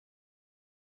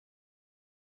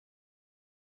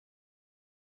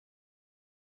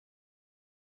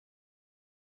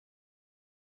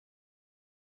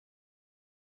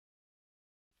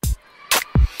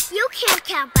can't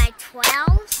count by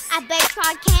 12s. I bet you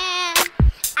I can.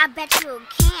 I bet you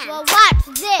can. Well, watch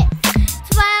this.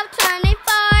 12, 24,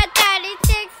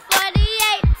 36,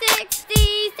 48,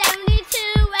 60, 72,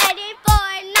 84,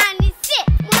 96,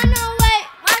 108,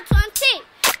 120,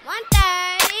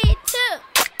 132,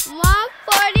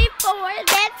 144.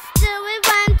 Let's do it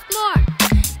once more.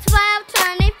 12,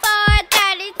 24,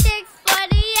 36,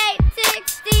 48,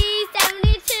 60,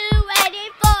 72,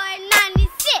 84,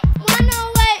 96,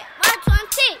 108,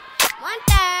 120,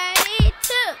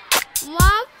 132, 144.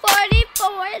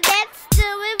 Let's do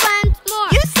it once more.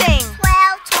 You sing.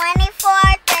 12, 24,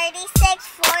 36,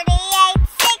 48,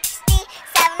 60,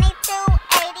 72,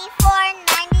 84,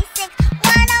 96,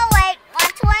 108,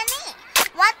 120,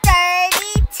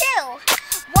 132,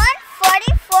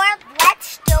 144.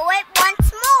 Let's do it once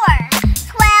more.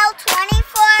 12,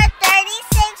 24,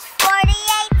 36,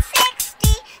 48,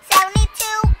 60,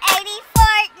 72,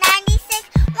 84, 96,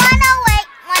 108,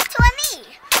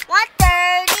 120,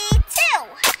 132,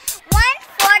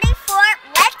 144.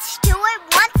 Let's do it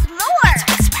once more.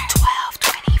 12,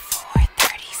 24,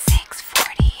 36,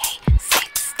 48,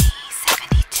 60,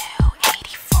 72,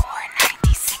 84,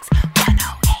 96,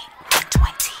 108,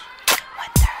 120,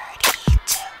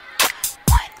 132,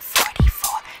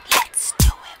 144. Let's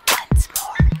do it once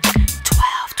more.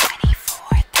 12,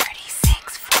 24,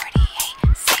 36,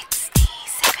 48, 60,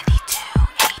 72,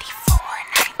 84,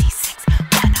 96,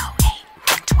 108,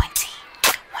 120,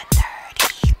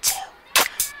 132,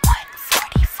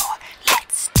 144.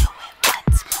 Let's do it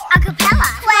once more. Acapella.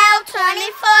 12,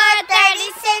 24,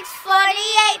 36,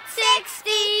 48,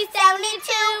 60,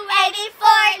 72,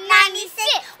 84,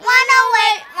 96,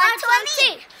 108,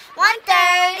 120,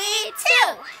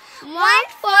 132,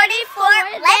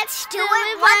 144. Let's do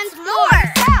it once more.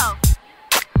 Yourself.